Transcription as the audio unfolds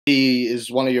he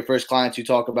is one of your first clients you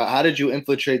talk about. How did you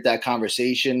infiltrate that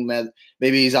conversation?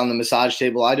 Maybe he's on the massage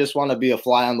table. I just want to be a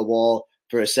fly on the wall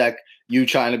for a sec. You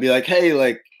trying to be like, hey,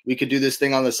 like we could do this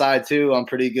thing on the side too. I'm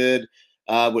pretty good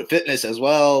with fitness as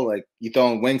well. Like you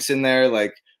throwing winks in there.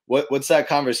 Like what's that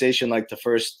conversation like to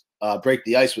first break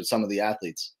the ice with some of the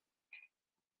athletes?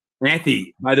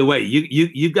 Anthony, by the way,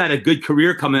 you've got a good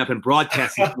career coming up in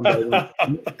broadcasting. when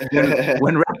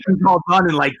wrestling's all done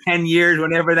in like 10 years,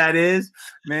 whenever that is,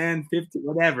 man, 50,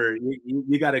 whatever,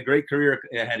 you got a great career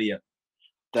ahead of you.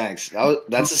 Thanks.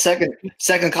 That's the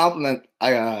second compliment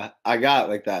I got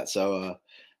like that. So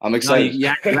I'm excited. No,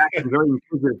 you're asking very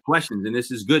inquisitive questions, and this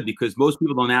is good because most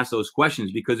people don't ask those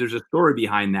questions because there's a story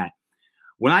behind that.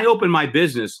 When I opened my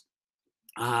business,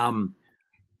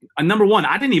 number one,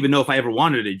 I didn't even know if I ever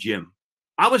wanted a gym.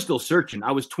 I was still searching.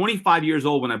 I was 25 years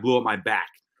old when I blew up my back,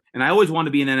 and I always wanted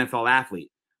to be an NFL athlete.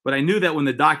 But I knew that when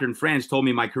the doctor in France told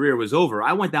me my career was over,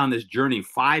 I went down this journey,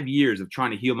 5 years of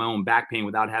trying to heal my own back pain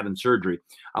without having surgery.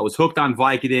 I was hooked on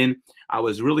Vicodin. I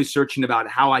was really searching about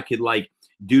how I could like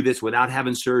do this without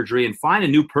having surgery and find a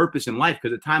new purpose in life.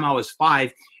 Because at the time I was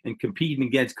 5 and competing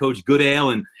against Coach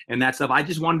Goodale and that stuff, I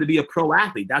just wanted to be a pro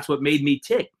athlete. That's what made me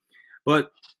tick.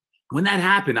 But when that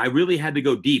happened, I really had to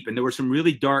go deep. And there were some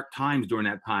really dark times during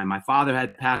that time. My father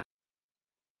had passed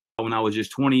when I was just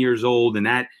 20 years old, and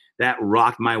that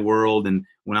rocked my world. And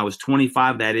when I was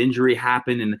 25, that injury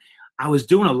happened. And I was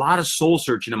doing a lot of soul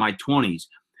searching in my 20s.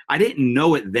 I didn't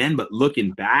know it then, but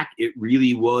looking back, it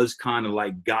really was kind of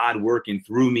like God working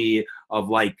through me of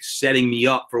like setting me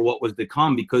up for what was to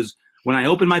come. Because when I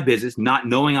opened my business, not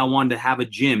knowing I wanted to have a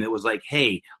gym, it was like,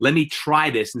 hey, let me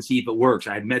try this and see if it works.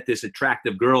 I had met this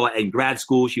attractive girl in grad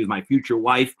school. She was my future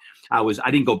wife. I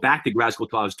didn't go back to grad school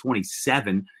until I was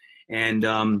 27.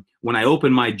 And when I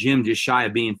opened my gym just shy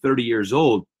of being 30 years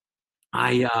old,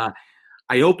 I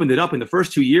opened it up. In the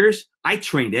first 2 years, I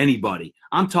trained anybody.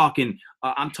 I'm talking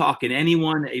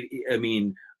anyone. I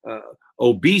mean,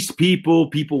 obese people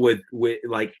with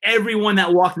like everyone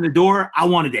that walked in the door. I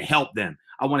wanted to help them.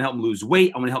 I want to help them lose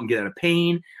weight. I want to help them get out of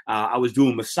pain. I was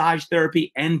doing massage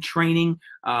therapy and training,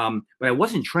 but I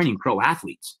wasn't training pro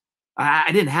athletes.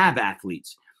 I didn't have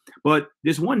athletes. But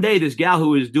this one day, this gal who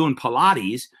was doing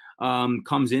Pilates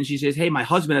comes in. She says, hey, my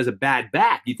husband has a bad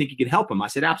back. Do you think you could help him? I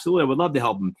said, absolutely. I would love to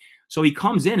help him. So he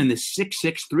comes in, and this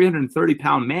 6'6",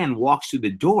 330-pound man walks through the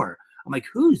door. I'm like,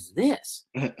 who's this?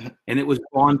 And it was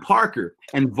Vaughn Parker.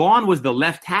 And Vaughn was the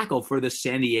left tackle for the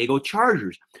San Diego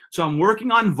Chargers. So I'm working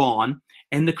on Vaughn,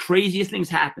 and the craziest things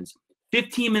happens.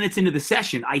 15 minutes into the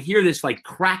session, I hear this like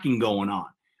cracking going on.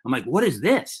 I'm like, what is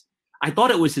this? I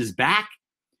thought it was his back.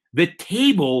 The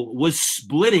table was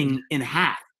splitting in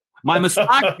half. My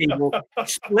massage table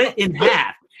split in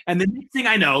half. And the next thing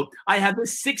I know, I have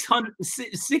this 6'6",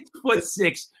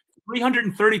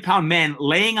 330-pound man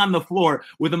laying on the floor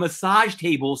with a massage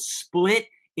table split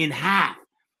in half.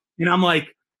 And I'm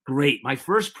like, great, my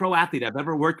first pro athlete I've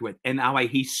ever worked with. And now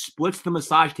he splits the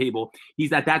massage table.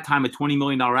 He's at that time a $20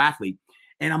 million athlete.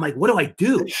 And I'm like, what do I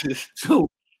do? So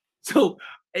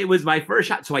it was my first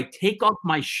shot. So I take off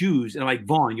my shoes and I'm like,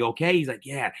 Vaughn, you okay? He's like,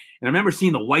 yeah. And I remember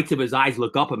seeing the whites of his eyes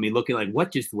look up at me, looking like,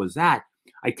 what just was that?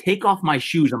 I take off my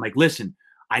shoes. I'm like, listen,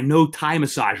 I know Thai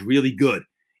massage really good.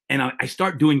 And I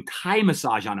start doing Thai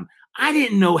massage on him. I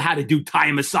didn't know how to do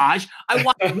Thai massage. I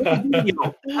watched one video.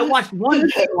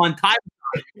 On Thai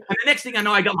massage. And the next thing I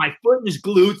know, I got my foot in his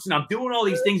glutes and I'm doing all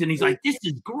these things. And he's like, this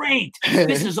is great.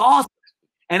 This is awesome.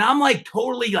 And I'm like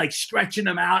totally like stretching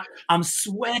him out. I'm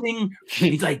sweating.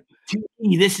 He's like,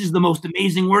 this is the most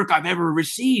amazing work I've ever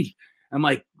received. I'm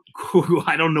like,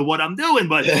 I don't know what I'm doing.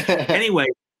 But anyway,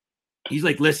 he's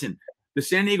like, listen, the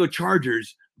San Diego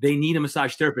Chargers, they need a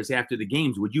massage therapist after the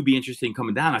games. Would you be interested in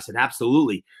coming down? I said,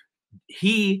 absolutely.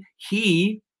 He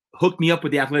hooked me up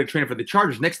with the athletic trainer for the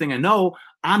Chargers. Next thing I know,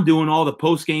 I'm doing all the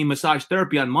post-game massage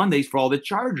therapy on Mondays for all the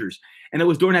Chargers. And it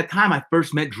was during that time I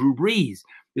first met Drew Brees.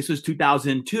 This was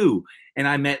 2002. And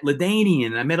I met LaDainian,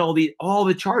 and I met all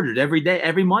the Chargers every day.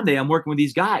 Every Monday, I'm working with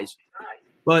these guys.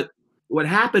 But what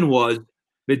happened was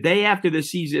the day after the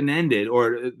season ended,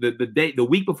 or the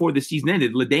week before the season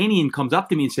ended, LaDainian comes up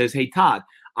to me and says, hey, Todd,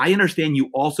 I understand you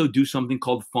also do something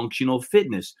called functional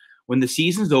fitness. When the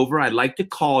season's over, I'd like to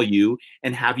call you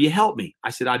and have you help me. I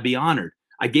said, I'd be honored.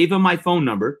 I gave him my phone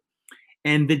number.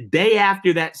 And the day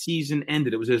after that season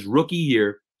ended, it was his rookie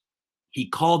year, he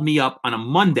called me up on a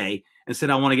Monday and said,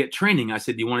 I want to get training. I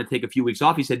said, do you want to take a few weeks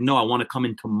off? He said, no, I want to come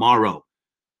in tomorrow.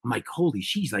 I'm like, holy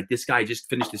sheesh, like this guy just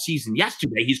finished the season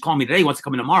yesterday. He's calling me today. He wants to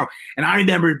come in tomorrow. And I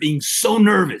remember being so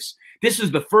nervous. This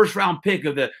was the first round pick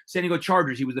of the San Diego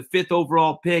Chargers. He was the 5th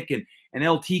overall pick. And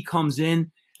LT comes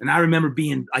in. And I remember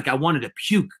being like, I wanted to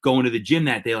puke going to the gym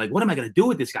that day. Like, what am I going to do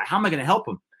with this guy? How am I going to help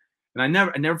him? And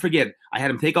I never forget, I had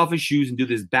him take off his shoes and do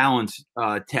this balance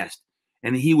test.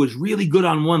 And he was really good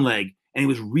on one leg and he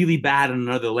was really bad on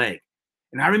another leg.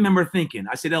 And I remember thinking,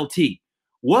 I said, LT,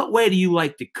 what way do you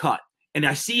like to cut? And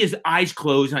I see his eyes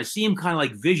closed and I see him kind of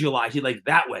like visualize it like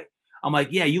that way. I'm like,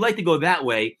 yeah, you like to go that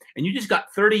way. And you just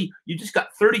got 30, you just got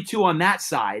 32 on that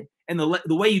side. And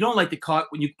the way you don't like to cut,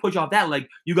 when you push off that leg,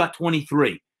 you got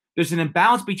 23. There's an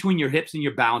imbalance between your hips and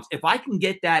your balance. If I can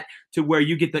get that to where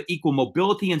you get the equal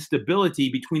mobility and stability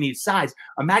between each sides,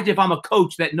 imagine if I'm a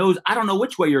coach that knows I don't know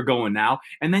which way you're going now.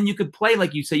 And then you could play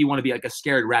like you say you want to be like a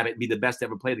scared rabbit and be the best to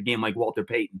ever play the game like Walter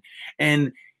Payton.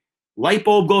 And light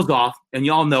bulb goes off, and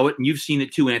y'all know it, and you've seen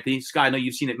it too, Anthony. Scott, I know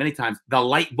you've seen it many times. The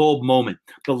light bulb moment.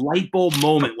 The light bulb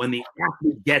moment when the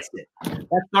athlete gets it.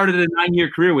 That started a 9-year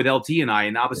career with LT and I,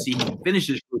 and obviously he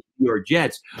finishes with the New York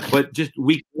Jets. But just a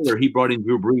week later, he brought in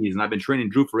Drew Brees, and I've been training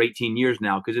Drew for 18 years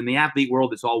now because in the athlete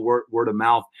world, it's all word of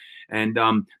mouth. And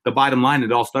the bottom line,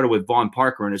 it all started with Vaughn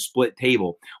Parker and a split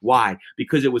table. Why?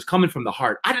 Because it was coming from the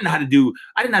heart. I didn't know how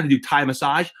to do Thai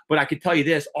massage, but I could tell you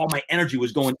this: all my energy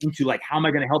was going into like, how am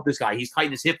I going to help this guy? He's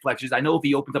tightening his hip flexors. I know if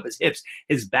he opens up his hips,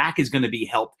 his back is going to be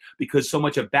helped because so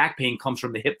much of back pain comes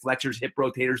from the hip flexors, hip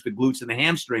rotators, the glutes, and the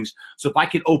hamstrings. So if I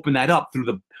could open that up through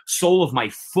the sole of my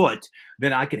foot,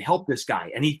 then I could help this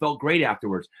guy. And he felt great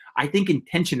afterwards. I think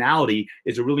intentionality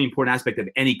is a really important aspect of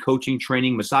any coaching,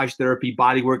 training, massage therapy,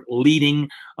 body work, leading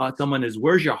someone is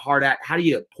where's your heart at? How do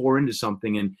you pour into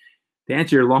something? And to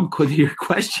answer your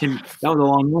question, that was a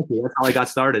long answer. That's how I got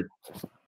started.